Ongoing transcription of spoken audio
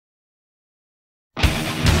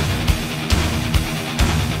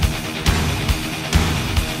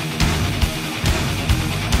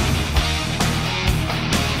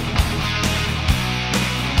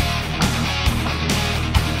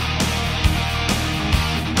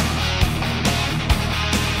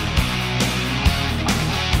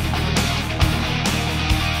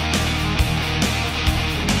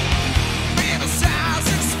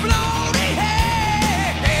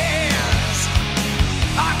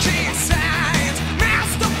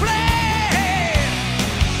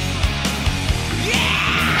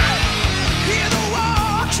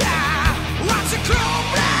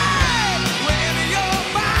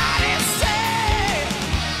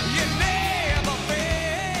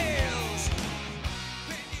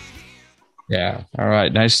Yeah. All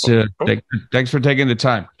right. Nice Oh, to oh, thanks for taking the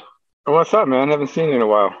time. what's up, man? Haven't seen you in a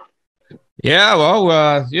while. Yeah. Well,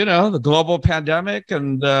 the global pandemic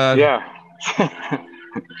and Yeah.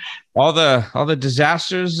 all the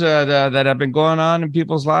disasters that have been going on in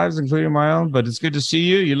people's lives, including my own. But it's good to see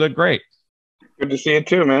you. You look great. Good to see you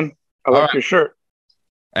too, man. I All like right. your shirt.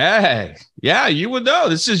 Hey. Yeah. You would know.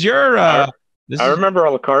 This is your. I This I is. remember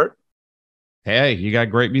a la carte. Hey. You got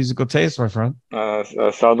great musical taste, my friend.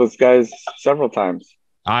 I saw those guys several times.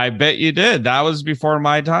 I bet you did. That was before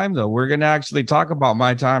my time, though. We're going to actually talk about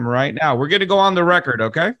my time right now. We're going to go on the record.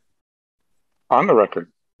 Okay. On the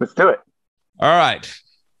record. Let's do it. All right.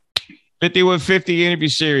 5150 interview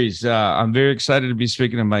series. I'm very excited to be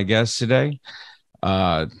speaking to my guests today.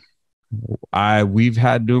 Uh, we've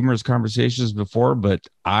had numerous conversations before, but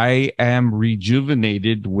I am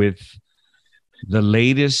rejuvenated with the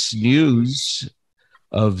latest news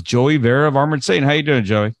of Joey Vera of Armored Saint. How you doing,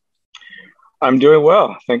 Joey? I'm doing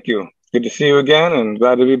well. Thank you. Good to see you again and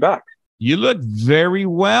glad to be back. You look very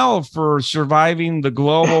well for surviving the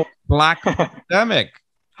global black pandemic.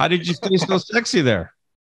 How did you stay so sexy there?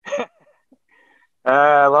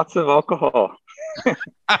 Lots of alcohol.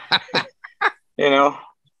 You know,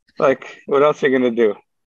 like what else are you gonna do?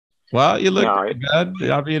 Well, you look No, pretty good.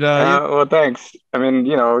 I mean, well, thanks. I mean,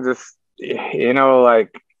 just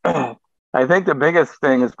like I think the biggest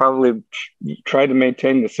thing is probably try to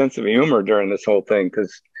maintain the sense of humor during this whole thing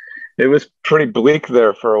because it was pretty bleak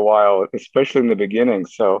there for a while, especially in the beginning.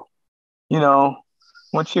 So, you know,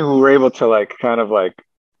 once you were able to like kind of like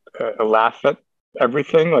laugh at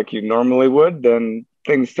everything like you normally would, then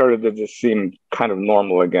things started to just seem kind of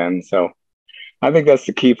normal again. So I think that's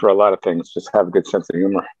the key for a lot of things, just have a good sense of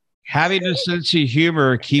humor. having a sense of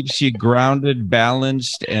humor keeps you grounded,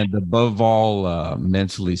 balanced, and above all,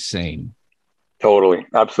 mentally sane. Totally.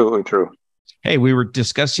 Absolutely true. Hey, we were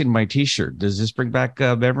discussing my T-shirt. Does this bring back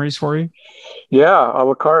memories for you? Yeah, a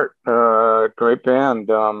la carte, great band.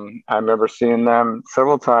 I remember seeing them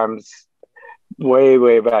several times way,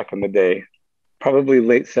 way back in the day, probably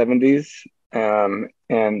late 70s and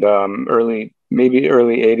maybe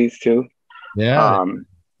early 80s too. Yeah. Um,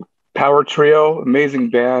 Power Trio, amazing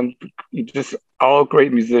band, just all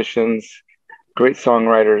great musicians, great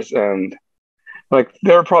songwriters. And like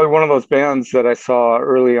they're probably one of those bands that I saw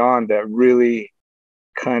early on that really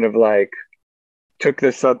kind of like took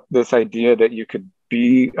this idea that you could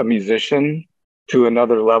be a musician to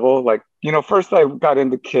another level. Like, first I got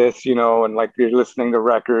into Kiss, and like you're listening to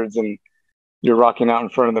records and you're rocking out in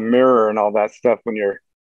front of the mirror and all that stuff when you're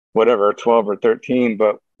whatever, 12 or 13.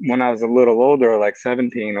 But when I was a little older, like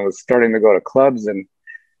 17, I was starting to go to clubs and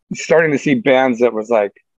starting to see bands that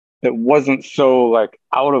wasn't so like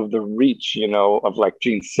out of the reach, of like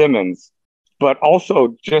Gene Simmons, but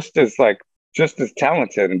also just as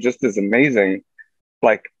talented and just as amazing,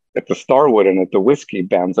 like at the Starwood and at the whiskey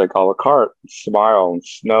bands like a la carte, Smile and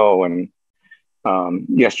Snow and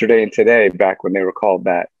Yesterday and Today, back when they were called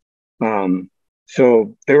that.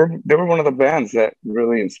 So they were one of the bands that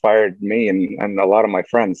really inspired me and a lot of my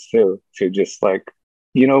friends too, to just like,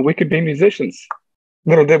 we could be musicians.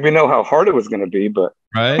 Little did we know how hard it was going to be, but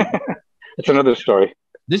Right. it's another story.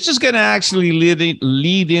 This is going to actually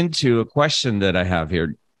lead into a question that I have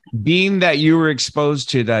here. Being that you were exposed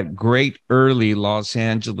to that great early Los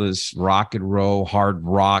Angeles rock and roll, hard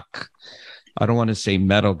rock, I don't want to say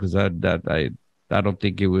metal because I don't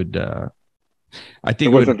think it would. I It think it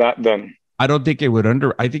would. wasn't that then. I don't think it would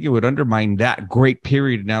I think it would undermine that great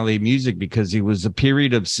period in LA music because it was a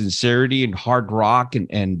period of sincerity and hard rock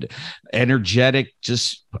and energetic,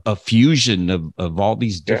 just a fusion of all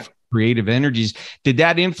these Yeah. different creative energies. Did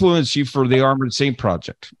that influence you for the Armored Saint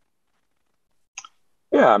project?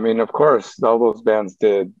 Yeah. I mean, of course, all those bands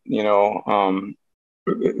did, it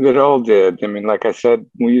all did. I mean, like I said,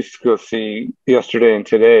 we used to go see Yesterday and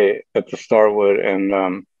Today at the Starwood,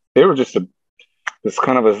 and they were just this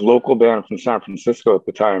kind of this local band from San Francisco at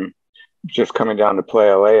the time, just coming down to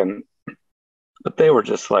play LA, but they were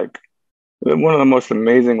just like one of the most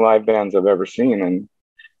amazing live bands I've ever seen, and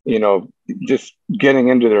you know, just getting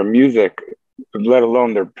into their music, let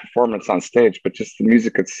alone their performance on stage, but just the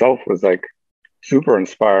music itself was like super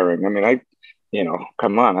inspiring. I mean,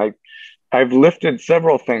 come on, I've lifted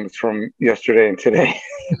several things from Yesterday and Today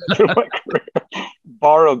through my career,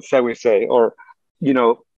 borrowed, shall we say, or you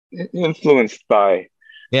know, influenced by.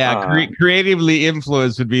 Yeah, Uh, creatively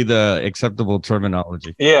influenced would be the acceptable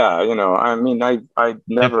terminology. yeah, I mean, I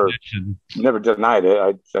Definition. never denied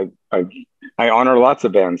it. I honor lots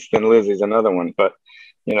of bands. Thin Lizzy's another one, but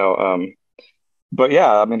you know, but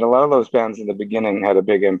yeah, I mean, a lot of those bands in the beginning had a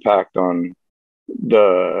big impact on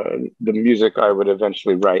the music I would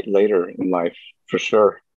eventually write later in life, for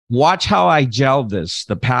sure. Watch how I gel this,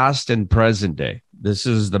 the past and present day. This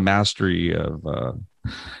is the mastery of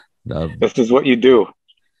This is what you do.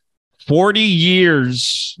 40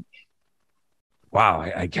 years. Wow,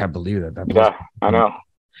 I can't believe that. That blows. Yeah, I know.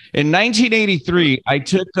 In 1983, I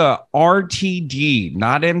took a RTD,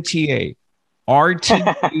 not MTA,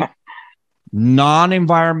 RTD,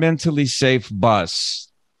 non-environmentally safe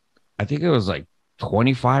bus. I think it was like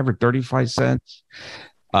 25 or 35 cents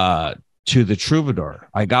to the Troubadour.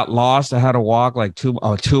 I got lost. I had to walk like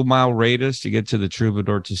a 2 mile radius to get to the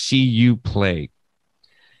Troubadour to see you play.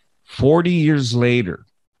 40 years later.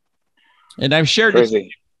 And I've shared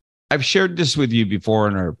this with you before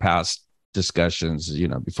in our past discussions, you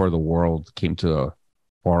know, before the world came to a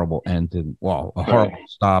horrible end and a horrible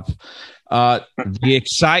stop. The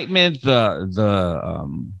excitement,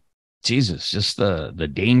 just the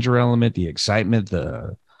danger element, the excitement,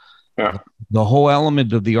 the whole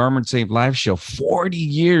element of the Armored Saint live show. 40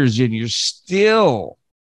 years and you're still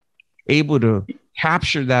able to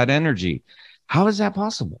capture that energy. How is that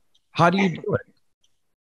possible? How do you do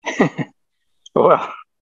it? Well,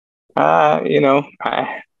 you know,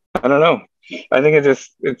 I don't know. I think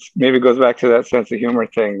it's maybe goes back to that sense of humor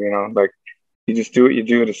thing, you know, like you just do what you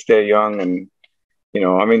do to stay young. And, you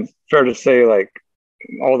know, I mean, fair to say, like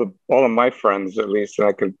all of my friends, at least, and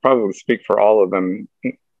I could probably speak for all of them,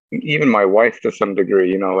 even my wife to some degree,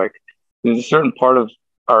 you know, like there's a certain part of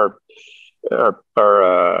our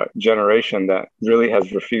generation that really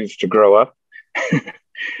has refused to grow up.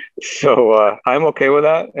 So I'm okay with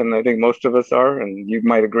that, and I think most of us are, and you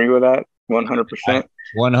might agree with that 100%.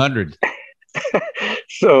 100.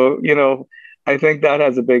 So, you know, I think that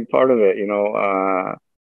has a big part of it. You know,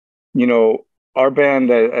 our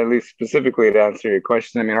band, at least specifically to answer your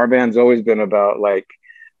question, I mean, our band's always been about like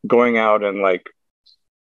going out and like,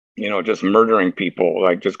 you know, just murdering people,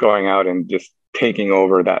 like just going out and just taking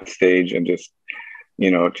over that stage and just,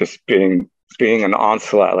 you know, just being an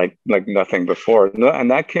onslaught like nothing before.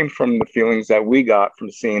 And that came from the feelings that we got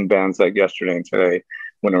from seeing bands like Yesterday and Today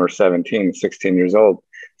when we were 17, 16 years old.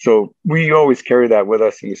 So we always carry that with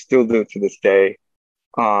us, and we still do to this day.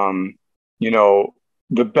 You know,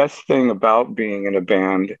 the best thing about being in a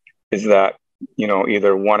band is that, you know,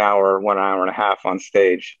 either 1 hour, 1 hour and a half on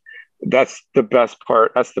stage, that's the best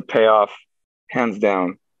part. That's the payoff, hands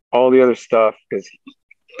down. All the other stuff is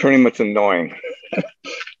pretty much annoying.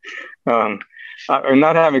 I'm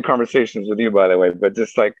not having conversations with you, by the way, but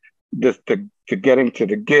just like the getting to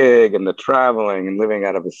the gig and the traveling and living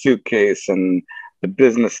out of a suitcase and the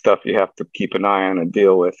business stuff you have to keep an eye on and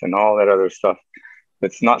deal with and all that other stuff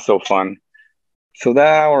that's not so fun. So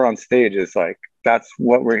that hour on stage is like, that's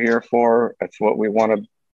what we're here for. That's what we want to,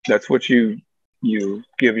 that's what you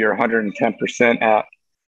give your 110% at.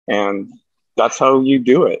 And that's how you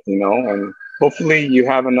do it, you know, and hopefully you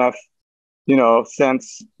have enough, you know,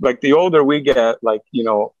 sense, like the older we get, like, you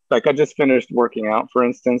know, like I just finished working out, for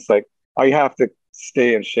instance, like I have to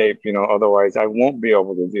stay in shape, you know, otherwise I won't be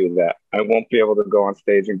able to do that. I won't be able to go on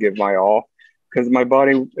stage and give my all because my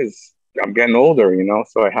body is, I'm getting older, you know,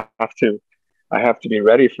 so I have to be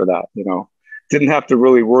ready for that, you know. Didn't have to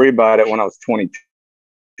really worry about it when I was 22,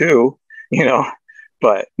 you know,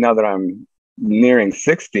 but now that I'm nearing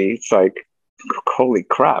 60, it's like, holy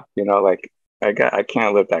crap, you know, like I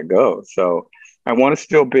can't let that go. So I want to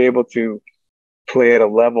still be able to play at a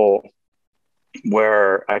level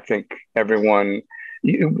where I think everyone,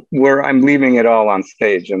 where I'm leaving it all on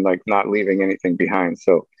stage and like not leaving anything behind.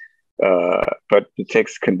 So, but it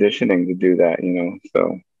takes conditioning to do that, you know,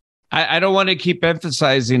 so. I don't want to keep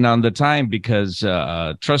emphasizing on the time because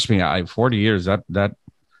trust me, 40 years, that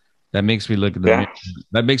makes me look in the mirror.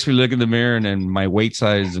 That makes me look in the mirror and my weight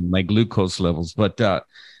size and my glucose levels. But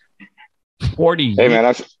 40 Hey years.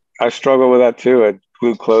 man, I struggle with that too.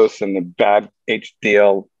 Glucose and the bad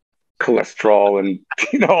HDL cholesterol and,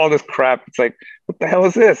 you know, all this crap. It's like, what the hell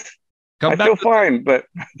is this? I feel fine, but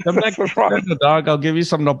come back to the dog. I'll give you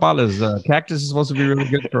some nopales. Cactus is supposed to be really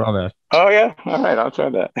good for all that. Oh yeah, all right, I'll try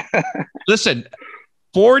that. Listen,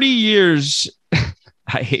 40 years.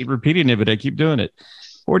 I hate repeating it, but I keep doing it.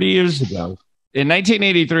 40 years ago, in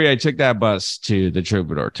 1983, I took that bus to the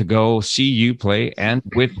Troubadour to go see you play, and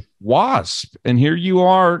with Wasp. And here you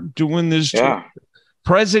are doing this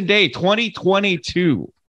present day,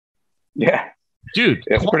 2022. Yeah. Dude,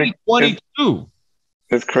 2022.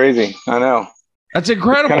 It's crazy. I know. That's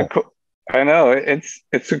incredible. Cool. I know.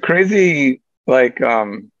 It's a crazy, like, I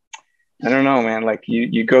don't know, man. Like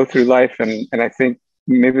you go through life and I think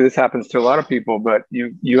maybe this happens to a lot of people, but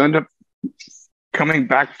you end up coming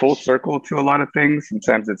back full circle to a lot of things.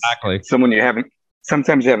 Sometimes it's Exactly. someone you haven't.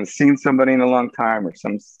 Sometimes you haven't seen somebody in a long time, or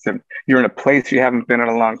you're in a place you haven't been in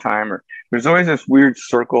a long time, or there's always this weird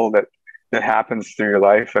circle that happens through your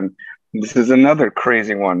life. And this is another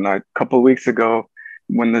crazy one. A couple of weeks ago,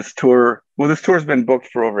 when this tour's been booked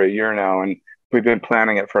for over a year now, and we've been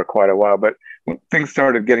planning it for quite a while. But when things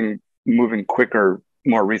started getting moving quicker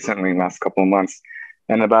more recently, in the last couple of months,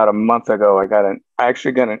 and about a month ago, I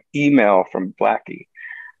actually got an email from Blackie,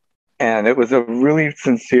 and it was a really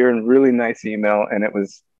sincere and really nice email. And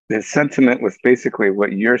his sentiment was basically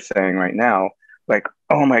what you're saying right now. Like,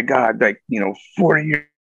 oh my God, like, 40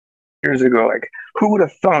 years ago, like, who would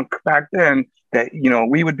have thunk back then that,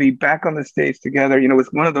 we would be back on the stage together? It was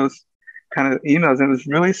one of those kind of emails, and it was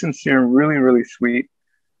really sincere and really, really sweet.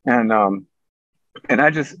 And,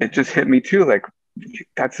 it just hit me too. Like,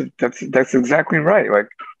 that's exactly right. Like,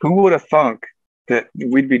 who would have thunk that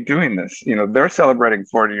we'd be doing this? They're celebrating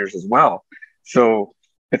 40 years as well. So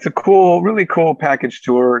it's a cool, really cool package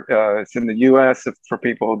tour. It's in the U.S. For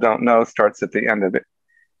people who don't know, starts at the end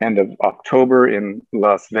of October in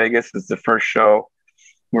Las Vegas is the first show.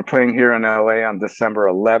 We're playing here in LA on December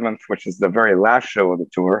 11th, which is the very last show of the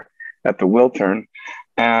tour at the Wiltern.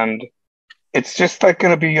 And it's just like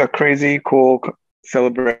going to be a crazy, cool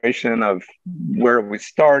celebration of where we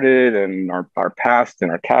started and our past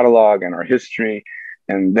and our catalog and our history.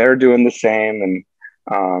 And they're doing the same.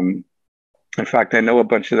 And in fact, I know a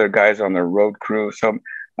bunch of their guys on their road crew. So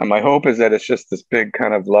my hope is that it's just this big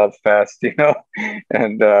kind of love fest,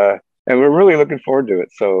 and we're really looking forward to it.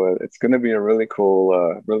 So it's going to be a really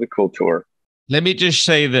cool tour. Let me just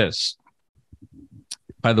say this.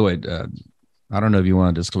 By the way, I don't know if you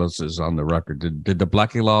want to disclose this on the record. Did the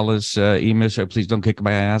Blackie Lawless email show, please don't kick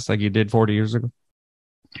my ass like you did 40 years ago?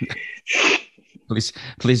 please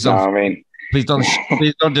don't. No, I mean, please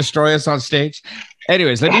don't destroy us on stage.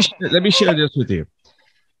 Anyways, let me share this with you.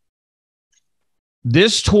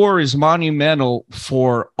 This tour is monumental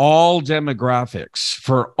for all demographics,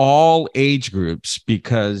 for all age groups,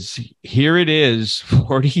 because here it is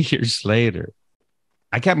 40 years later.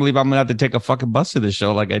 I can't believe I'm going to have to take a fucking bus to this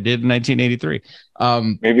show like I did in 1983.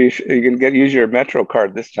 Maybe you can use your Metro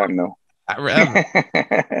card this time, though.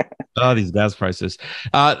 Oh, these gas prices.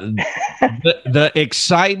 The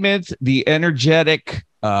excitement, the energetic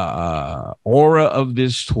aura of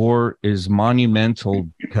this tour is monumental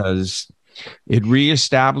because it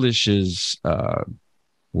reestablishes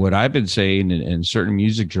what I've been saying in certain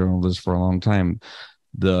music journalists for a long time,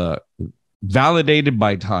 the validated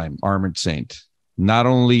by time, Armored Saint, not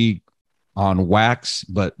only on wax,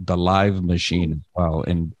 but the live machine as well.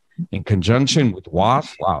 And in conjunction with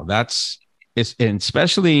WAF, wow, and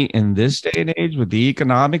especially in this day and age with the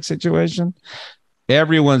economic situation,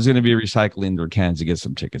 everyone's going to be recycling their cans to get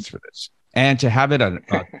some tickets for this. And to have it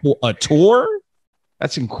a tour,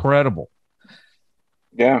 that's incredible.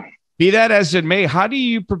 Yeah. Be that as it may, how do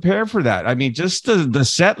you prepare for that? I mean, just the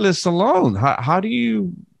set list alone. How do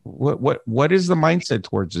you what is the mindset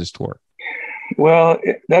towards this tour? Well,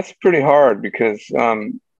 that's pretty hard because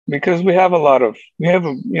we have a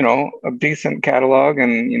decent catalog,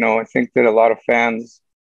 and I think that a lot of fans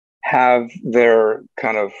have their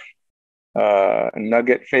kind of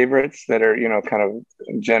nugget favorites that are kind of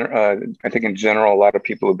I think in general a lot of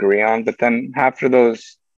people agree on. But then after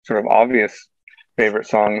those sort of obvious favorite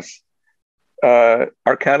songs,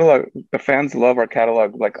 our catalog, the fans love our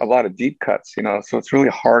catalog, like a lot of deep cuts, so it's really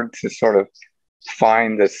hard to sort of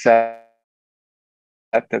find the set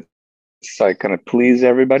that's like going to please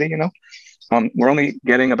everybody. We're only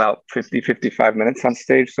getting about 55 minutes on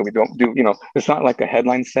stage, so we don't do, it's not like a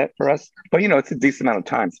headline set for us, but it's a decent amount of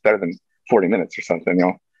time. It's better than 40 minutes or something,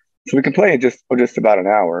 so we can play just about an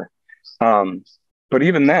hour. But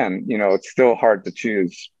even then, it's still hard to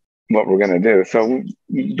choose what we're going to do. So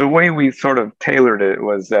the way we sort of tailored it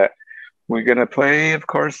was that we're going to play, of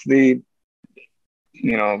course, the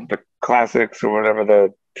classics or whatever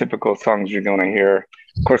the typical songs you're going to hear.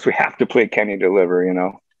 Of course, we have to play "Can You Deliver,"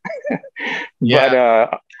 Yeah.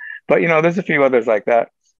 But there's a few others like that.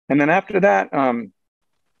 And then after that,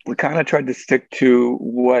 we kind of tried to stick to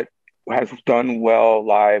what has done well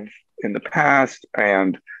live in the past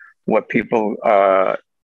and what people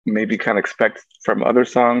maybe kind of expect from other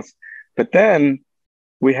songs. But then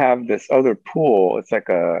we have this other pool. It's like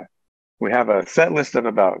we have a set list of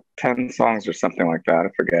about 10 songs or something like that. I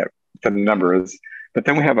forget what the number is. But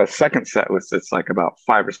then we have a second set list that's like about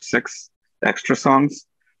 5 or 6 extra songs.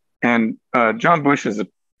 And John Bush is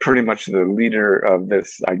pretty much the leader of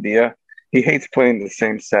this idea. He hates playing the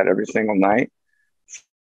same set every single night.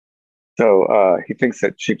 So he thinks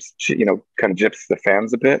that kind of gyps the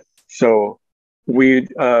fans a bit. So we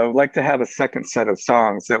like to have a second set of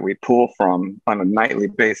songs that we pull from on a nightly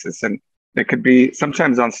basis. And it could be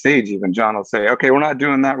sometimes on stage, even John will say, okay, we're not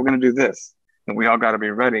doing that. We're going to do this. And we all got to be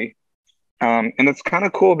ready. And it's kind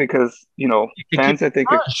of cool because, fans, I think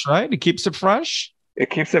fresh, right? It keeps it fresh. it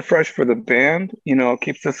keeps it fresh for the band, it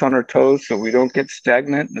keeps us on our toes so we don't get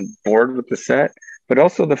stagnant and bored with the set. But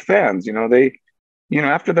also the fans,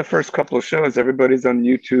 after the first couple of shows, everybody's on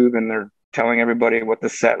YouTube and they're telling everybody what the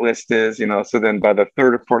set list is, so then by the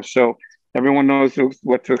third or fourth show, everyone knows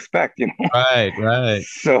what to expect. Right, right.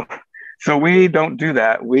 So we don't do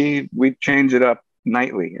that. We change it up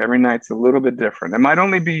nightly. Every night's a little bit different. It might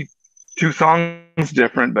only be two songs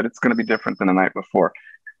different, but it's going to be different than the night before.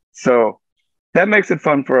 So that makes it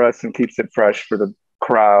fun for us and keeps it fresh for the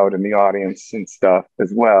crowd and the audience and stuff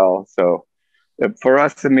as well. So for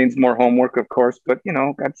us, it means more homework, of course, but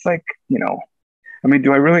that's like, I mean,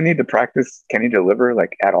 do I really need to practice Can You Deliver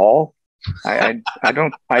like at all? I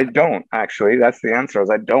don't actually. That's the answer, is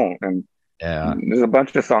I don't. And yeah, there's a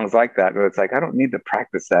bunch of songs like that, but it's like, I don't need to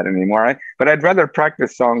practice that anymore. But I'd rather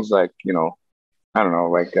practice songs like, I don't know,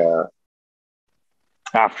 like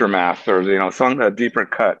Aftermath, or, song, a deeper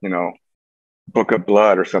cut, Book of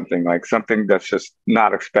Blood or something that's just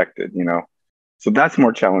not expected. So that's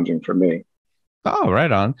more challenging for me. oh,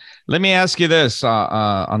 right on. Let me ask you this: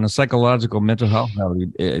 on the psychological mental health level,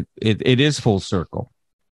 it is full circle,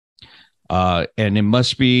 and it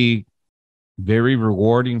must be very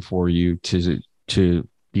rewarding for you to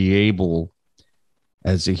be able,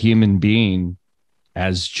 as a human being,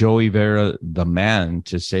 as Joey Vera, the man,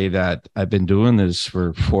 to say that I've been doing this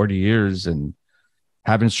for 40 years and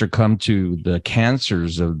haven't succumbed to the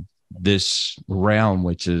cancers of this realm,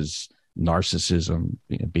 which is narcissism,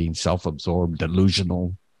 being self-absorbed,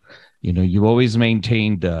 delusional. You always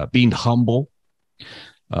maintained being humble,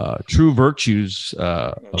 true virtues.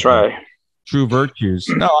 Try. True virtues.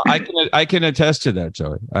 No, I can attest to that,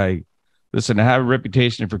 Joey. I have a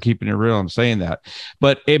reputation for keeping it real. I'm saying that,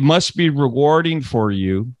 but it must be rewarding for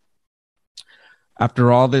you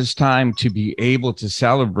after all this time to be able to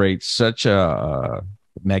celebrate such a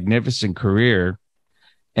magnificent career,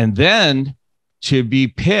 and then to be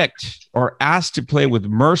picked or asked to play with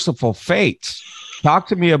Merciful Fate. Talk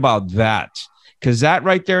to me about that, because that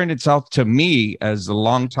right there in itself, to me, as a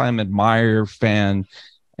longtime admirer, fan,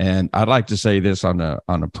 and I'd like to say this on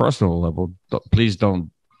a personal level. Please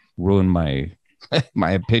don't ruin my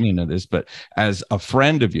my opinion of this, but as a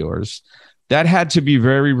friend of yours, that had to be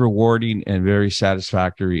very rewarding and very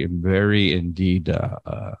satisfactory and very indeed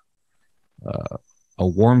a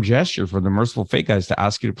warm gesture for the Merciful Fate guys to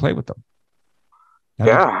ask you to play with them.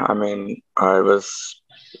 Yeah, I mean, I was,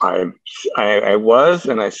 and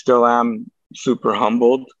I still am super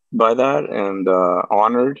humbled by that, and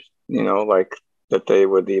honored, like that they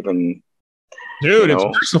would even, dude, it's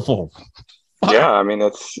merciful. Yeah, I mean,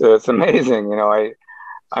 it's amazing.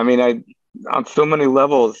 I mean, on so many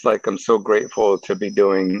levels, like, I'm so grateful to be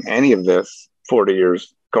doing any of this 40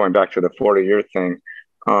 years, going back to the 40-year thing.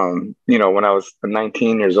 When I was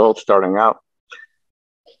 19 years old starting out,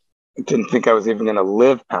 I didn't think I was even going to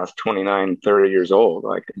live past 29, 30 years old.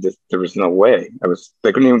 Like, there was no way. I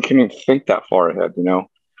couldn't even think that far ahead,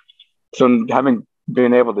 So having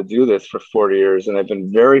been able to do this for 40 years, and I've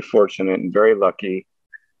been very fortunate and very lucky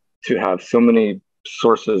to have so many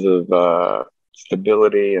sources of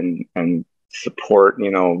stability and support,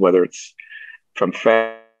 whether it's from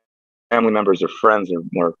family members or friends,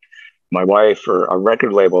 or my wife, or a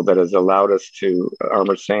record label that has allowed us to,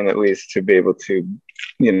 Armored Saint at least, to be able to,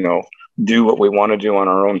 do what we want to do on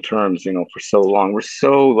our own terms, for so long. We're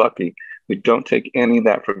so lucky. We don't take any of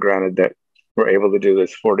that for granted, that we're able to do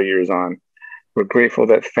this 40 years on. We're grateful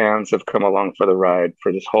that fans have come along for the ride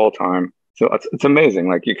for this whole time. So it's amazing.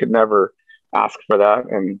 Like, you could never ask for that.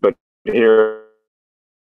 But here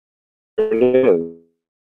it is,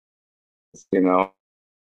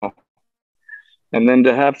 And then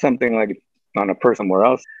to have something like on a person somewhere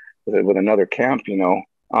else with another camp,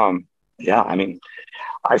 yeah, I mean,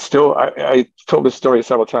 I told this story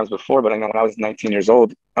several times before, but I know when I was 19 years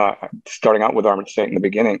old, starting out with Armored Saint in the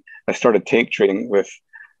beginning, I started tape trading with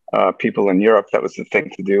people in Europe. That was the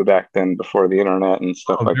thing to do back then, before the internet and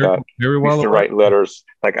stuff like that. Very well. Used to write letters,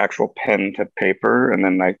 like actual pen to paper, and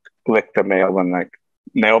then like lick the mail in like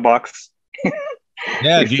mailbox.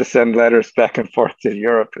 Yeah, used to send letters back and forth to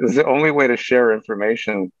Europe. It was the only way to share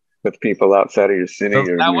information with people outside of your city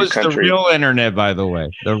or that your was country. The real internet, by the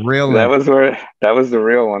way. The real. That was the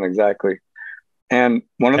real one, exactly. And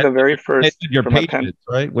one of the very first, your patience,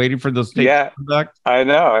 right? Waiting for those tapes to come back. I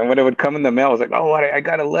know. And when it would come in the mail, I was like, oh, I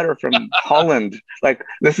got a letter from Holland. Like,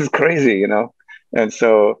 this is crazy, And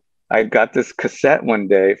so I got this cassette one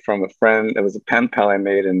day from a friend. It was a pen pal I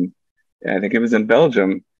made, and I think it was in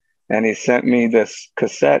Belgium. And he sent me this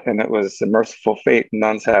cassette, and it was "A Merciful Fate,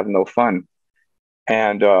 Nuns Have No Fun."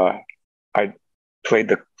 And I played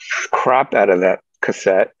the crap out of that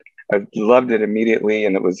cassette. I loved it immediately,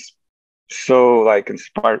 and it was so like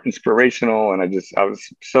inspirational. And I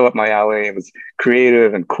was so up my alley. It was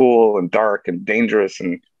creative and cool and dark and dangerous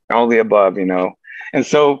and all the above, you know. And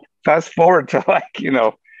so fast forward to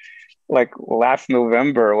like last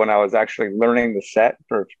November when I was actually learning the set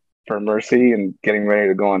for Mercy and getting ready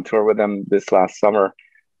to go on tour with them this last summer.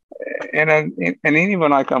 And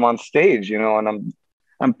even like I'm on stage, you know, and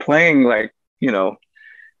I'm playing like, you know,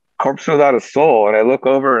 Corpse Without a Soul, and I look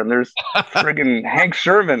over and there's friggin' Hank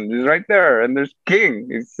Sherman, he's right there, and there's King,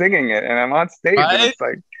 he's singing it, and I'm on stage, and Right? it's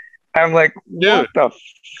like I'm like, Dude. what the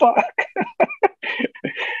fuck?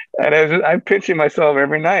 And I'm pitching myself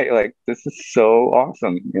every night, like this is so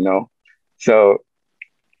awesome, you know. So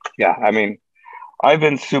yeah, I mean, I've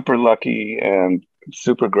been super lucky and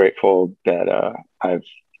super grateful that I've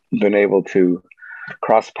been able to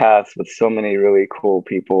cross paths with so many really cool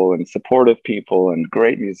people and supportive people and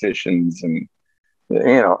great musicians. And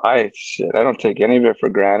you know, I don't take any of it for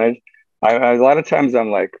granted. A lot of times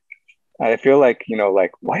I'm like, I feel like, you know,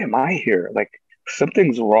 like, why am I here? Like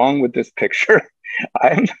something's wrong with this picture.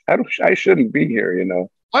 I shouldn't be here, you know.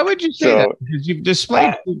 Why would you say that? So Because you've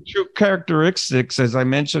displayed uh, true characteristics, as I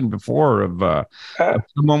mentioned before, uh, of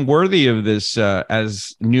someone worthy of this,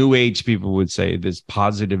 as New Age people would say, this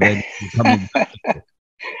positive energy coming.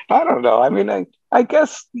 I don't know. I mean, I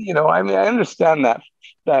guess, you know, I mean, I understand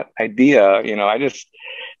that idea, you know. I just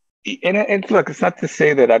and look, it's not to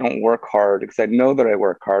say that I don't work hard, because I know that I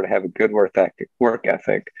work hard. I have a good work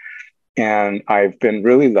ethic, and I've been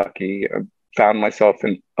really lucky. I've found myself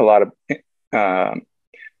in a lot of um,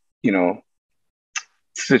 you know,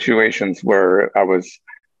 situations where I was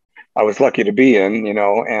lucky to be in, you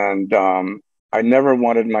know. And I never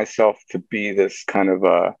wanted myself to be this kind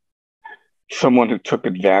of someone who took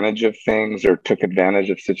advantage of things or took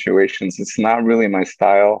advantage of situations. It's not really my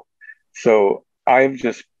style. So I've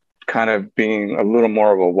just kind of being a little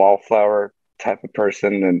more of a wallflower type of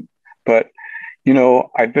person. And, but, you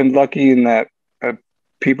know, I've been lucky in that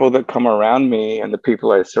people that come around me and the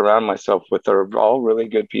people I surround myself with are all really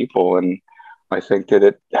good people. And I think that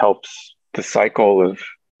it helps the cycle of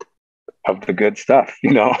the good stuff,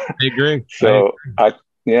 you know? I agree. So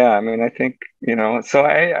yeah, I mean, I think, you know, so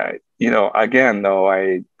you know, again,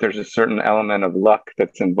 though, there's a certain element of luck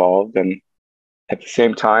that's involved. And at the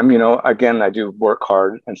same time, you know, again, I do work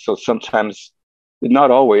hard. And so sometimes,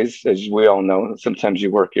 not always, as we all know, sometimes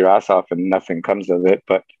you work your ass off and nothing comes of it,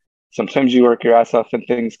 but sometimes you work your ass off and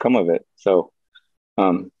things come of it. So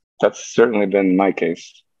that's certainly been my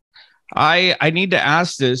case. I need to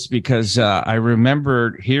ask this because I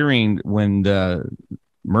remember hearing when the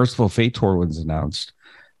Merciful Fate tour was announced.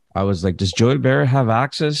 I was like, does Joey Vera have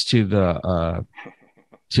access to the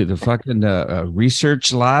fucking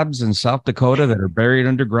research labs in South Dakota that are buried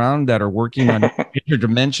underground that are working on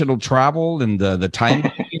interdimensional travel and the time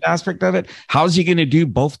aspect of it? How's he going to do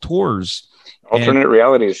both tours? Alternate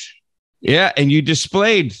realities. Yeah, and you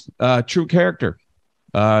displayed true character.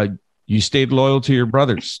 You stayed loyal to your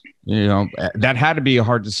brothers. You know, that had to be a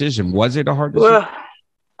hard decision. Was it a hard decision?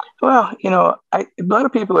 Well, you know, a lot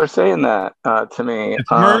of people are saying that to me.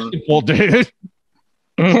 It's merciful, dude.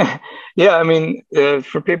 Yeah, I mean,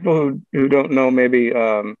 for people who don't know, maybe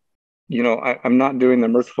you know, I'm not doing the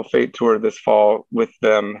Merciful Fate tour this fall with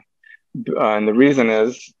them, and the reason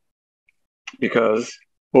is because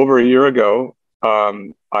over a year ago,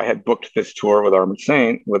 I had booked this tour with Armored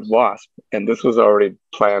Saint with Wasp, and this was already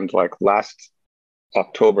planned like last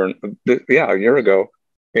October. Yeah, a year ago,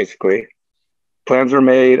 basically. Plans were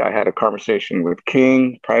made. I had a conversation with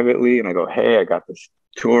King privately, and I go, "Hey, I got this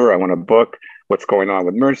tour. I want to book. What's going on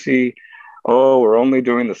with Mercy? Oh, we're only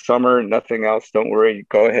doing the summer, nothing else. Don't worry.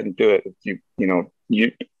 Go ahead and do it. You know.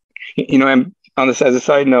 And on this, as a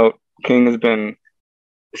side note, King has been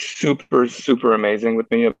super, super amazing with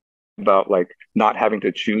me about like not having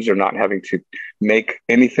to choose or not having to make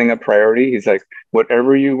anything a priority. He's like,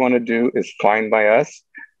 whatever you want to do is fine by us.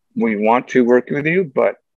 We want to work with you,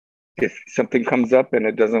 but if something comes up and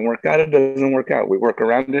it doesn't work out, it doesn't work out. We work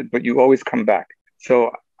around it, but you always come back.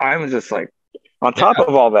 So I was just like, on top Yeah.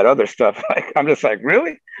 of all that other stuff, like I'm just like,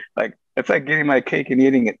 really? Like it's like getting my cake and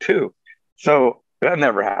eating it too. So that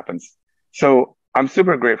never happens. So I'm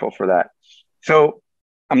super grateful for that. So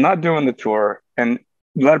I'm not doing the tour, and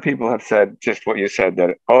a lot of people have said just what you said,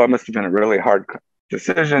 that oh, it must have been a really hard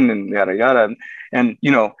decision and yada yada. And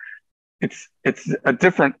you know,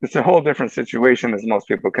 it's a whole different situation as most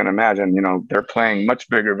people can imagine. You know, they're playing much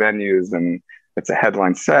bigger venues and it's a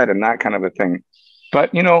headline set and that kind of a thing.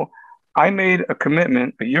 But you know, I made a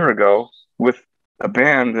commitment a year ago with a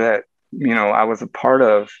band that, you know, I was a part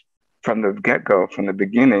of from the get-go, from the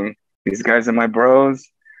beginning. These guys are my bros,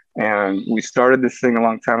 and we started this thing a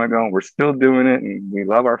long time ago, and we're still doing it, and we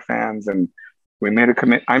love our fans, and I made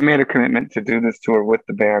a commitment to do this tour with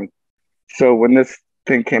the band. So when this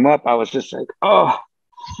thing came up, I was just like, oh,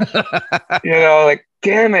 you know, like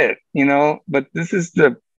damn it, you know. But this is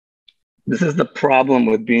the problem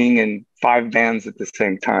with being in five bands at the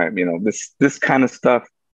same time. You know, this kind of stuff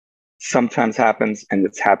sometimes happens, and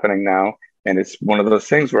it's happening now. And it's one of those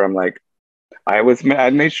things where I'm like, I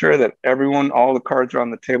made sure that all the cards are on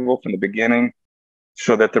the table from the beginning,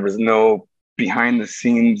 so that there was no behind the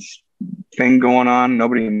scenes thing going on.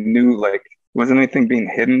 Nobody knew, like, wasn't anything being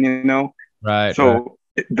hidden, you know? Right. So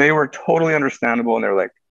they were totally understandable, and they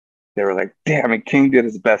were like, damn, I mean, King did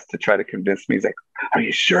his best to try to convince me. He's like, are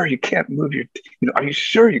you sure you can't move are you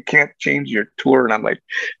sure you can't change your tour? And I'm like,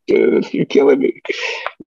 dude, you're killing me.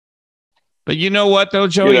 But you know what, though,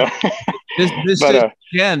 Joey? You know? This is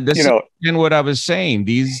again what I was saying.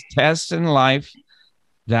 These tests in life,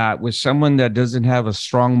 that with someone that doesn't have a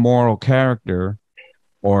strong moral character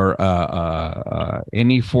or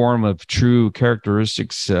any form of true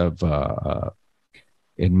characteristics of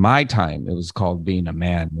in my time, it was called being a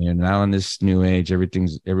man. You know, now in this new age,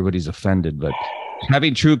 everybody's offended, but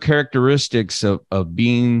having true characteristics of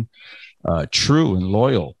being true and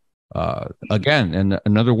loyal. Again, and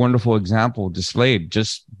another wonderful example displayed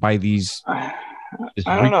just by these. I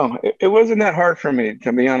don't know. It wasn't that hard for me,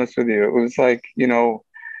 to be honest with you. It was like, you know,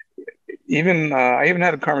 I even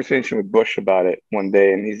had a conversation with Bush about it one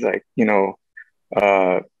day, and he's like, he's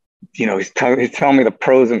telling me the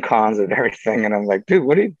pros and cons of everything, and I'm like, dude,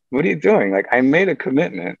 what are you doing? Like, I made a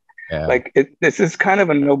commitment. Yeah. Like, this is kind of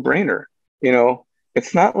a no-brainer. You know,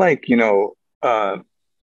 it's not like, you know,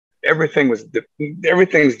 everything's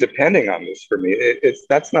depending on this for me.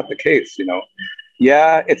 That's not the case, you know.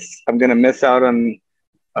 Yeah, I'm gonna miss out on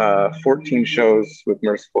 14 shows with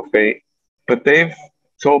Merciful Fate, but they've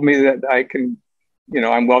told me that I can, you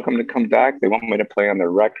know, I'm welcome to come back. They want me to play on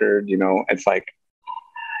their record, you know. It's like,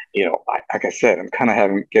 you know, like I said, I'm kind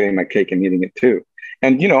of getting my cake and eating it too.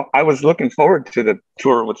 And you know, I was looking forward to the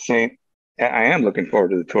tour with Saint. I am looking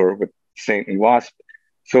forward to the tour with Saint and Wasp.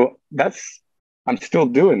 So I'm still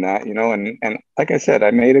doing that, you know. And like I said,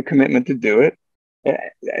 I made a commitment to do it.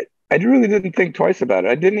 I really didn't think twice about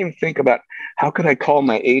it. I didn't even think about how could I call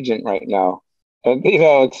my agent right now and, you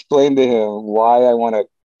know, explain to him why I want to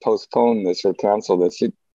postpone this or cancel this.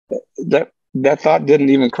 That thought didn't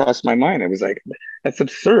even cross my mind. It was like, that's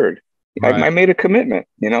absurd. Right. I made a commitment,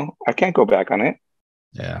 you know, I can't go back on it.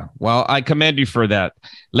 Yeah. Well, I commend you for that.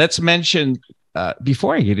 Let's mention,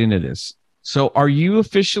 before I get into this, so are you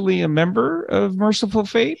officially a member of Merciful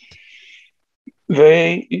Fate?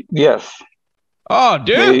 Yes. Oh,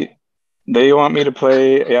 dude. They want me to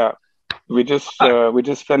play. Yeah. We just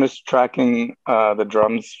finished tracking the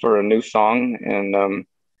drums for a new song, and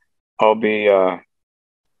I'll be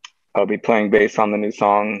playing bass on the new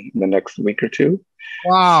song the next week or two.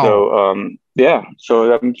 Wow. So yeah,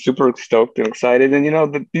 so I'm super stoked and excited. And you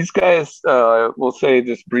know, these guys, we'll say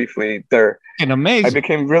just briefly, they're amazing. I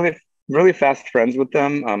became really fast friends with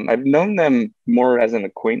them. I've known them more as an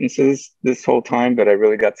acquaintances this whole time, but I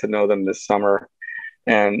really got to know them this summer.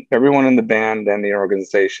 And everyone in the band and the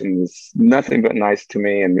organization is nothing but nice to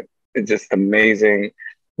me, and it's just amazing.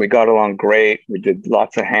 We got along great. We did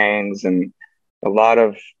lots of hangs and a lot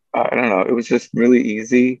of, I don't know, it was just really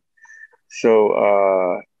easy.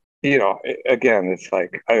 So, you know, again, it's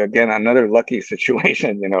like, another lucky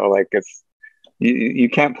situation, you know, like you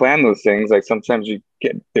can't plan those things. Like sometimes you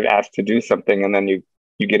get asked to do something and then you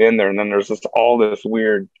get in there and then there's just all this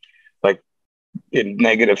weird, like,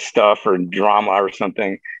 negative stuff or drama or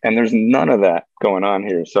something, and there's none of that going on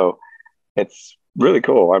here. So it's really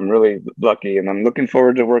cool. I'm really lucky, and I'm looking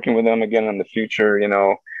forward to working with them again in the future. You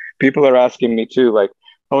know, people are asking me too, like,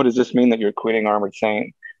 oh, does this mean that you're quitting Armored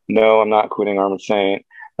Saint? No, I'm not quitting Armored Saint.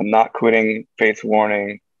 I'm not quitting Fate's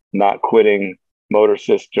Warning, not quitting Motor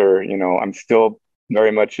Sister. You know, I'm still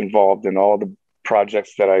very much involved in all the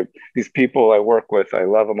projects that these people I work with. I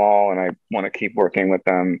love them all, and I want to keep working with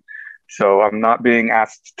them. So I'm not being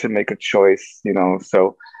asked to make a choice, you know.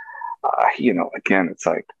 So, you know, again, it's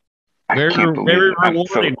like, very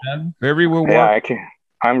rewarding, man. Very rewarding. Yeah,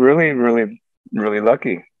 I'm really, really, really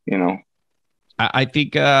lucky, you know. I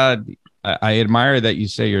think I admire that you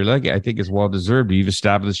say you're lucky. I think it's well deserved. You've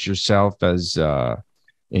established yourself as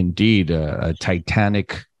indeed a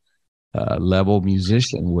titanic level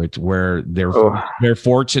musician, where Oh, they're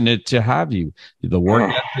fortunate to have you. The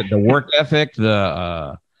work ethic,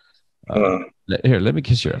 uh, here, let me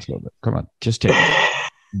kiss your ass a little bit. Come on, just take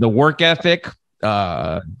it. The work ethic,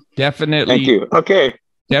 thank definitely, you. Okay, thank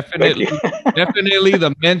you. definitely, definitely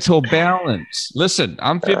the mental balance. Listen,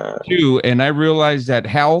 I'm uh, 52, and I realize that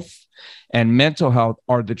health and mental health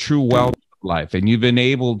are the true wealth of life, and you've been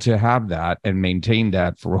able to have that and maintain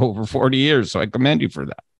that for over 40 years. So I commend you for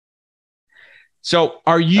that. So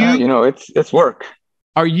it's work.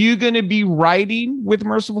 are you going to be writing with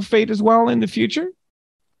Merciful Fate as well in the future?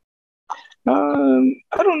 I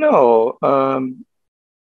don't know.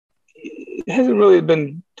 It hasn't really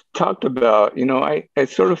been talked about. I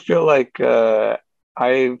sort of feel like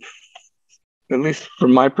I've, at least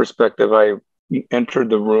from my perspective, I entered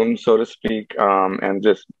the room, so to speak, and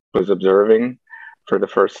just was observing for the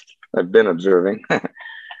first. I've been observing,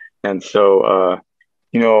 and so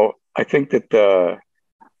I think that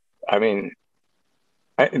I mean,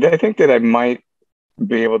 I think that I might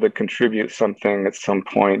be able to contribute something at some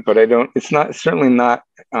point, but I don't. It's not certainly not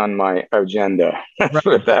on my agenda. Let's Right.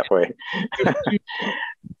 put it that way.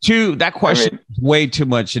 That I question mean, is way too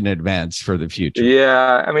much in advance for the future.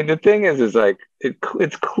 yeah. I mean, the thing is like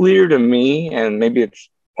it's clear to me, and maybe it's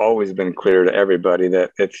always been clear to everybody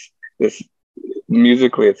that it's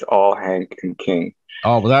musically, it's all Hank and King.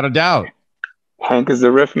 Oh, without a doubt. Hank is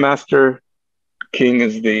the riff master. King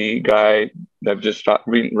is the guy that I've just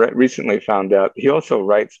recently found out. He also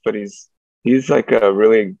writes, but he's like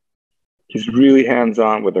he's really hands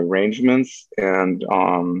on with arrangements and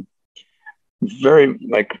very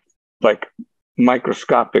like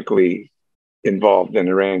microscopically involved in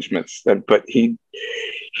arrangements. But he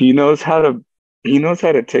knows how to he knows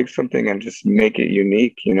how to take something and just make it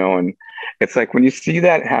unique, And it's like when you see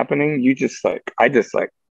that happening, you just like I just like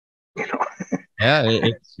you know Yeah,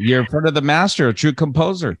 you're in front of the master, a true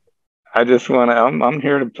composer. I just want to. I'm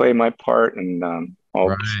here to play my part, and I'll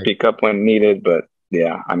Right. speak up when needed. But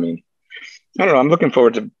yeah, I mean, I don't know. I'm looking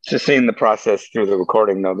forward to seeing the process through the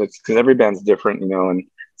recording, though. That's because every band's different, And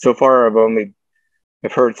so far,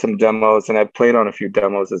 I've heard some demos, and I've played on a few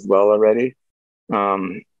demos as well already.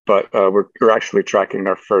 But we're actually tracking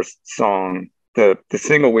our first song, the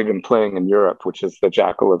single we've been playing in Europe, which is the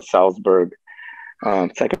Jackal of Salzburg.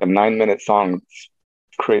 It's like a 9-minute song. It's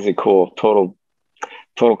crazy cool, total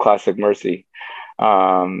classic Mercy.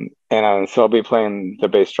 And so I'll be playing the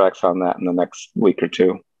bass tracks on that in the next week or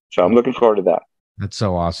two. So I'm looking forward to that. That's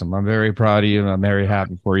so awesome. I'm very proud of you, and I'm very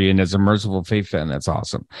happy for you. And as a Merciful Fate fan, that's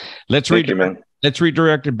awesome. Let's Thank you, redirect. man. Let's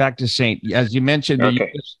redirect it back to Saint. As you mentioned,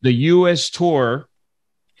 Okay. The U.S. tour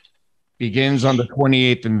begins on the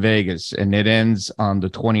 28th in Vegas, and it ends on the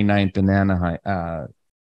 29th in Anaheim.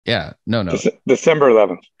 Yeah, no, December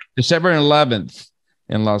 11th. December 11th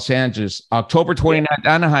in Los Angeles. October Yeah. 29th,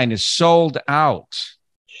 Anaheim is sold out.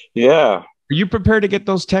 Yeah. Are you prepared to get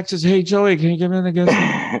those texts? Hey, Joey, can you give me the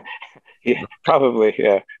guest? Yeah, probably.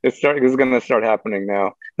 Yeah. It's going to start happening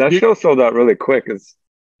now. That You, show sold out really quick. It's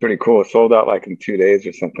pretty cool. It sold out like in 2 days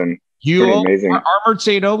or something. It's pretty amazing. Armored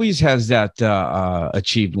Saint always has that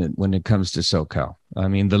achievement when it comes to SoCal. I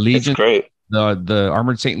mean, the It's Legion, great. the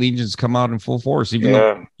Armored Saint Legions come out in full force.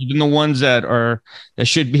 Yeah. Even the ones that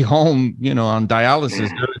should be home, on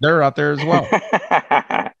dialysis, they're out there as well.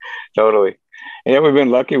 Totally. Yeah, we've been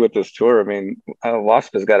lucky with this tour. I mean,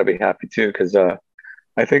 Wasp has got to be happy too, because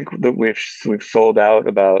I think that we've sold out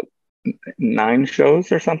about 9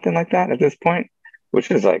 shows or something like that at this point, which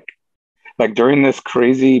is like during this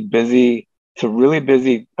crazy busy, it's a really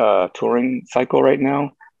busy touring cycle right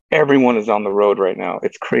now. Everyone is on the road right now.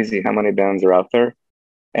 It's crazy how many bands are out there,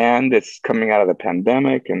 and it's coming out of the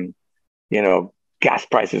pandemic, and gas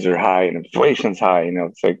prices are high and inflation's high.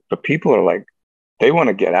 It's like, but people are like, they want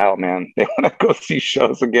to get out, man. They want to go see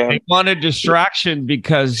shows again. They want a distraction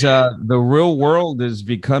because the real world is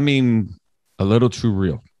becoming a little too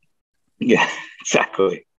real. Yeah,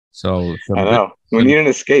 exactly. So I know we need an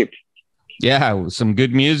escape. Yeah, some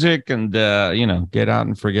good music and get out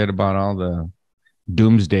and forget about all the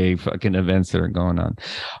doomsday fucking events that are going on.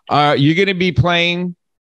 You're going to be playing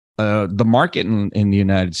the market in the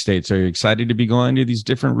United States. Are you excited to be going to these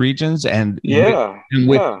different regions and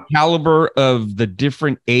with caliber of the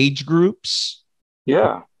different age groups?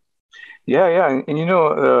 Yeah. And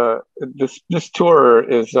this tour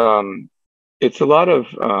is it's a lot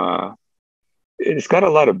of it's got a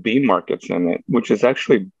lot of B markets in it, which is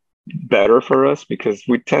actually better for us because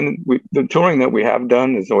the touring that we have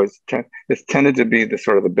done is it's tended to be the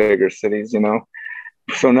sort of the bigger cities.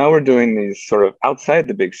 So now we're doing these sort of outside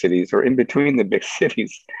the big cities or in between the big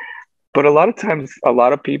cities. But a lot of times, a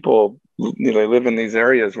lot of people they live in these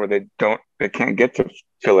areas where they can't get to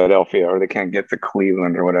Philadelphia or they can't get to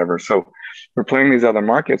Cleveland or whatever. So we're playing these other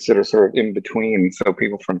markets that are sort of in between, so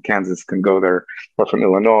people from Kansas can go there, or from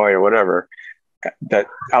Illinois or whatever, that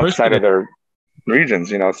outside of their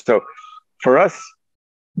regions, So for us,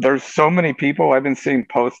 there's so many people. I've been seeing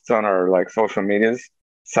posts on our like social media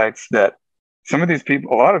sites that some of these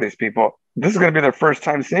people, a lot of these people, this is going to be their first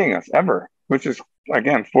time seeing us ever, which is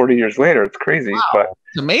again 40 years later. It's crazy, but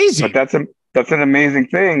it's amazing. But that's an amazing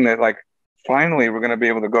thing that like finally we're going to be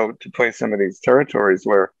able to go to play some of these territories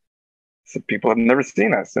where some people have never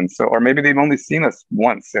seen us, and so or maybe they've only seen us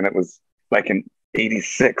once, and it was like in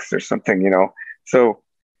 '86 or something. So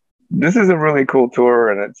this is a really cool tour,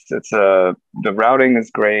 and it's the routing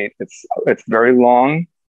is great. It's very long.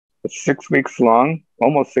 It's 6 weeks long,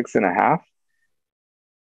 almost 6.5,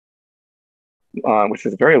 which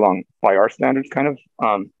is very long by our standards, kind of.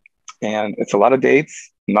 And it's a lot of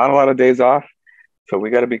dates, not a lot of days off. So we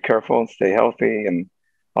got to be careful and stay healthy and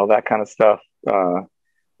all that kind of stuff.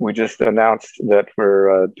 We just announced that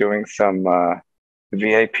we're doing some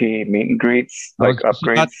VIP meet and greets, like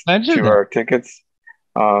upgrades to our tickets.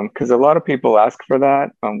 Because a lot of people ask for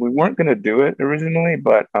that. We weren't going to do it originally,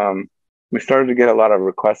 but we started to get a lot of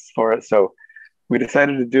requests for it. So we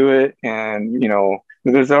decided to do it. And,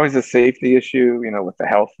 there's always a safety issue, with the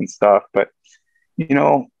health and stuff. But,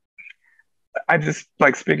 I just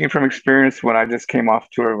like speaking from experience when I just came off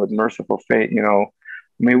tour with Merciful Fate, I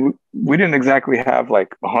mean, we didn't exactly have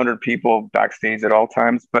like 100 people backstage at all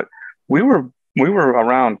times, but we were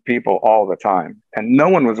around people all the time and no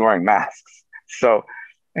one was wearing masks. So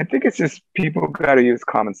I think it's just people got to use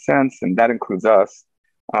common sense, and that includes us,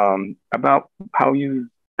 about how you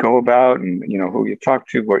go about and, who you talk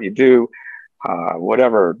to, what you do,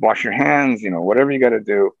 whatever, wash your hands, whatever you got to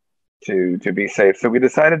do to be safe. So we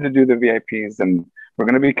decided to do the VIPs, and we're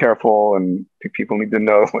going to be careful, and people need to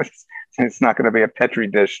know it's not going to be a Petri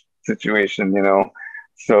dish situation,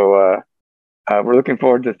 So we're looking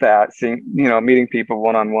forward to that, seeing, meeting people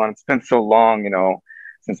one-on-one. It's been so long,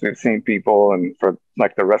 since we've seen people, and for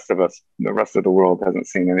like the rest of us, the rest of the world hasn't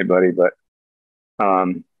seen anybody, but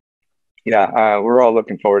we're all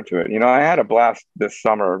looking forward to it. I had a blast this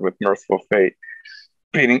summer with Merciful Fate,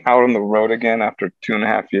 being out on the road again after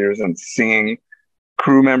 2.5 years and seeing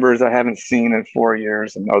crew members I haven't seen in 4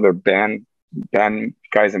 years and other band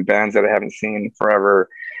guys and bands that I haven't seen forever.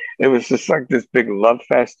 It was just like this big love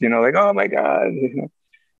fest, like, oh my God.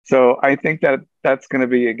 So I think that that's going to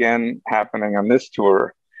be again happening on this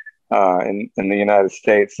tour in the United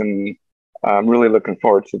States. And I'm really looking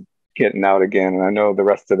forward to getting out again. And I know the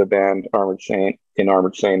rest of the band, Armored Saint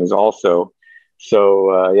is also.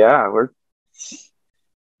 So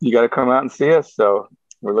you got to come out and see us. So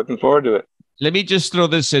we're looking forward to it. Let me just throw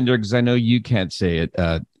this in there because I know you can't say it.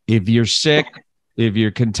 If you're sick, if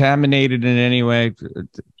you're contaminated in any way,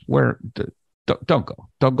 don't go.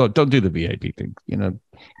 Don't do the VIP thing.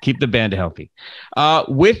 Keep the band healthy.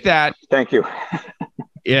 With that, thank you.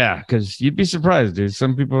 Yeah, because you'd be surprised, dude.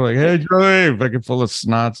 Some people are like, "Hey, Joey," fucking full of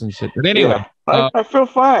snots and shit. But anyway, I feel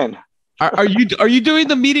fine. Are you doing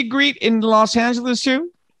the meet and greet in Los Angeles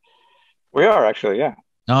too? We are actually, yeah.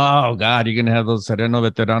 Oh God, you're gonna have those Sereno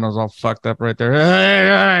veteranos all fucked up right there.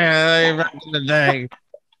 Hey, back in the day.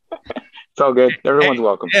 It's all good. Everyone's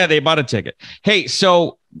welcome. Yeah, they bought a ticket. Hey,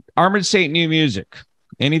 so Armored Saint new music.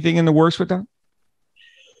 Anything in the works with that?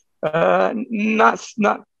 Not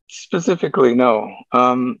specifically, no.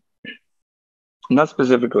 Not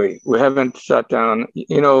specifically. We haven't sat down.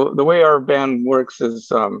 The way our band works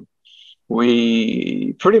is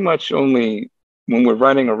we pretty much only, when we're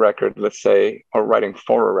writing a record, let's say, or writing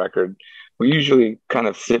for a record, we usually kind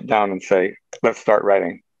of sit down and say, let's start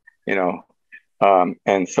writing,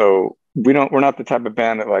 and so we're not the type of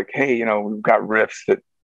band that like, hey, we've got riffs that,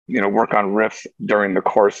 work on riffs during the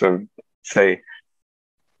course of, say,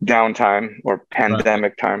 downtime or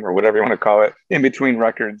pandemic time or whatever you want to call it, in between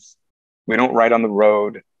records. We don't write on the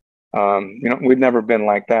road. We've never been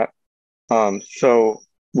like that. So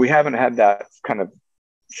we haven't had that kind of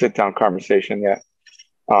sit down conversation yet.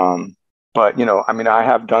 But I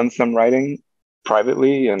have done some writing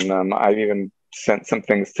privately, and I've even sent some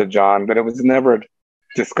things to John, but it was never a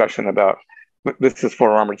discussion about this is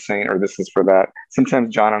for Armored Saint or this is for that.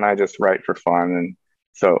 Sometimes John and I just write for fun, and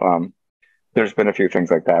so there's been a few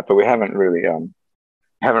things like that, but we haven't really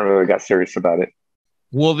got serious about it.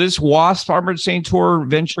 Will this Wasp Armored Saint tour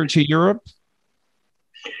venture to Europe?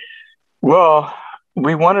 Well,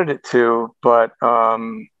 we wanted it to, but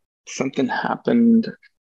something happened.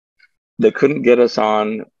 They couldn't get us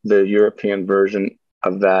on the European version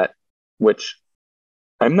of that, which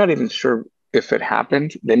I'm not even sure if it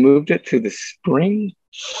happened. They moved it to the spring.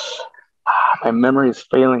 My memory is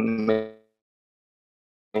failing me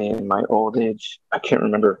in my old age. I can't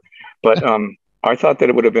remember, but I thought that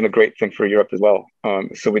it would have been a great thing for Europe as well.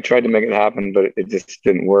 So we tried to make it happen, but it just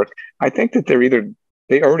didn't work. I think that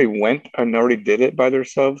they already went and already did it by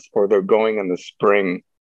themselves, or they're going in the spring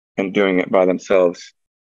and doing it by themselves.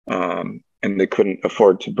 And they couldn't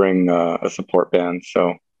afford to bring a support band,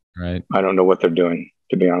 so Right. I don't know what they're doing,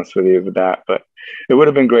 to be honest with you, with that. But it would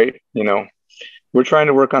have been great. We're trying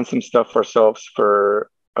to work on some stuff ourselves for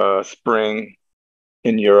spring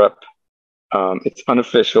in Europe. It's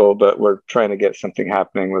unofficial, but we're trying to get something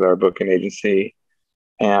happening with our booking agency,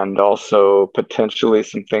 and also potentially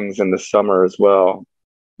some things in the summer as well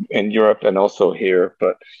in Europe and also here.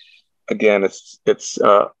 But again, it's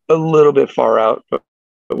a little bit far out, but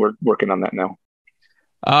we're working on that now.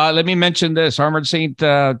 Let me mention this. Armored Saint,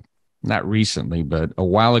 not recently, but a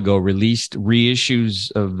while ago, released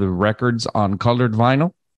reissues of the records on colored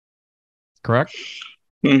vinyl. Correct?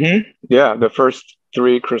 Mm-hmm. Yeah, the first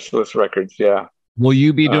three Chrysalis records. Yeah. Will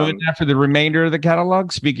you be doing that for the remainder of the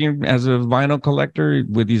catalog? Speaking as a vinyl collector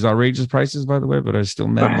with these outrageous prices, by the way, but I still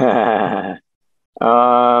met.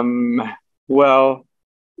 Well,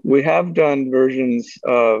 we have done versions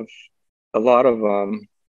of a lot of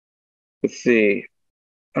let's see.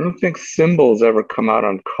 I don't think Symbols ever come out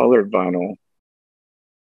on colored vinyl,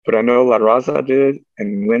 but I know La Raza did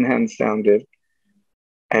and Wind Hand Sound did.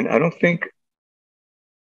 And I don't think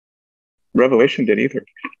Revelation did either,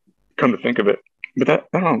 come to think of it. But that,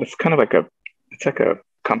 I don't know, that's kind of like it's like a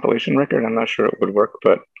compilation record. I'm not sure it would work,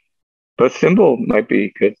 but Symbol might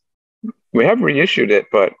be good. We have reissued it,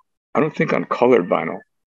 but I don't think on colored vinyl.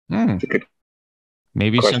 It's a good question.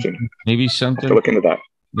 Maybe I'll have something. to look into that.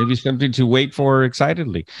 Maybe something to wait for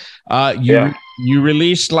excitedly. Yeah. You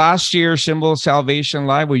released last year Symbol of Salvation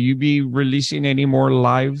live. Will you be releasing any more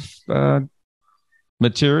live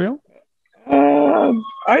material?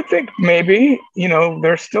 I think maybe,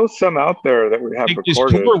 there's still some out there that we have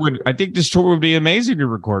recorded. I think this tour would be amazing to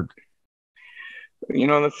record.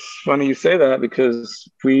 That's funny you say that, because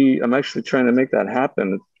I'm actually trying to make that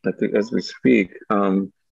happen as we speak.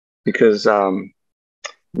 Because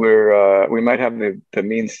we might have the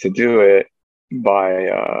means to do it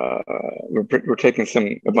by we're taking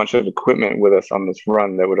a bunch of equipment with us on this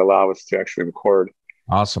run that would allow us to actually record.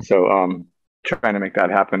 Awesome. So trying to make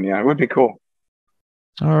that happen. Yeah, it would be cool.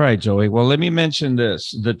 All right, Joey. Well, let me mention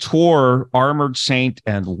this. The tour, Armored Saint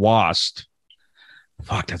and Lost.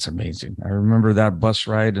 Fuck, that's amazing. I remember that bus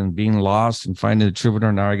ride and being lost and finding the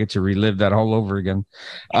troubadour. Now I get to relive that all over again.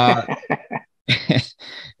 Yeah,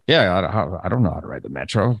 I don't know how to ride the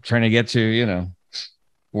metro. I'm trying to get to,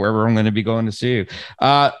 wherever I'm going to be going to see you.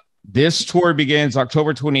 This tour begins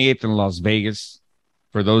October 28th in Las Vegas.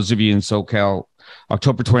 For those of you in SoCal,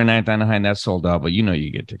 October 29th, Anaheim, that's sold out, but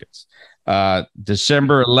you get tickets.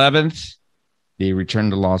 December 11th, they return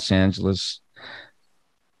to Los Angeles.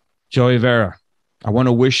 Joey Vera, I want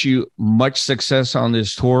to wish you much success on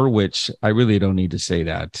this tour, which I really don't need to say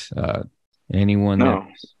that. Anyone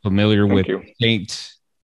that's familiar with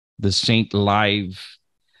the Saint live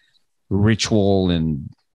ritual and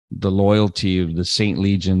the loyalty of the Saint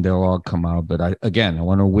Legion, they'll all come out. But I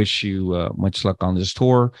want to wish you much luck on this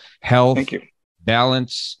tour. Health, thank you.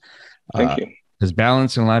 Balance. Thank you. Because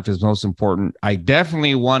balance in life is most important. I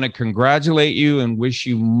definitely want to congratulate you and wish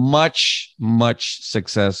you much, much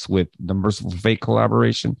success with the Merciful Fate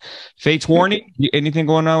collaboration. Fate's Warning. Anything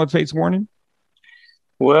going on with Fate's Warning?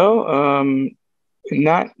 Well,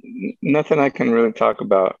 nothing I can really talk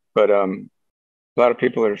about, but a lot of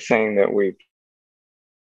people are saying that we've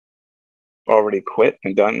already quit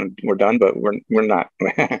and done. We're done, but we're not.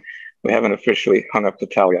 We haven't officially hung up the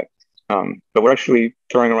towel yet. But we're actually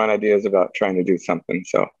throwing around ideas about trying to do something.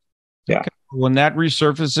 So, yeah. Okay. When that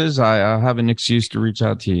resurfaces, I'll have an excuse to reach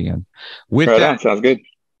out to you again. That sounds good.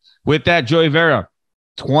 With that, Joey Vera,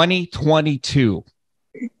 2022.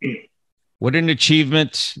 What an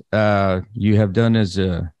achievement you have done as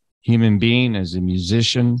a human being, as a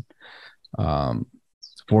musician,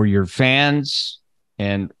 for your fans,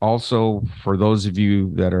 and also for those of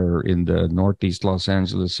you that are in the Northeast Los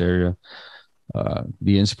Angeles area.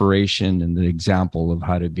 The inspiration and the example of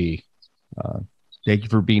how to be. Thank you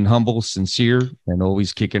for being humble, sincere, and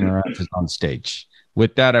always kicking our asses on stage.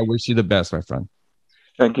 With that, I wish you the best, my friend.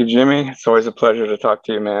 Thank you, Jimmy. It's always a pleasure to talk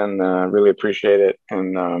to you, man. Really appreciate it.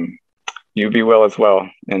 And you be well as well.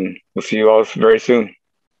 And we'll see you all very soon.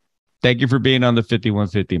 Thank you for being on the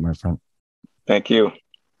 5150, my friend. Thank you.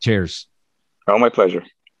 Cheers. Oh, my pleasure.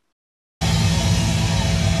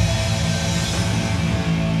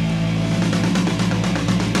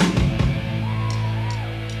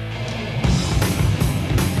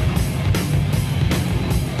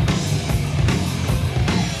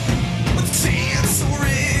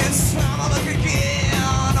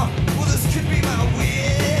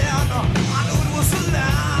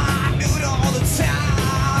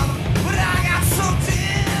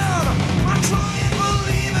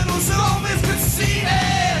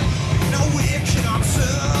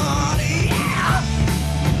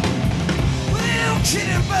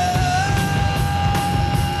 Without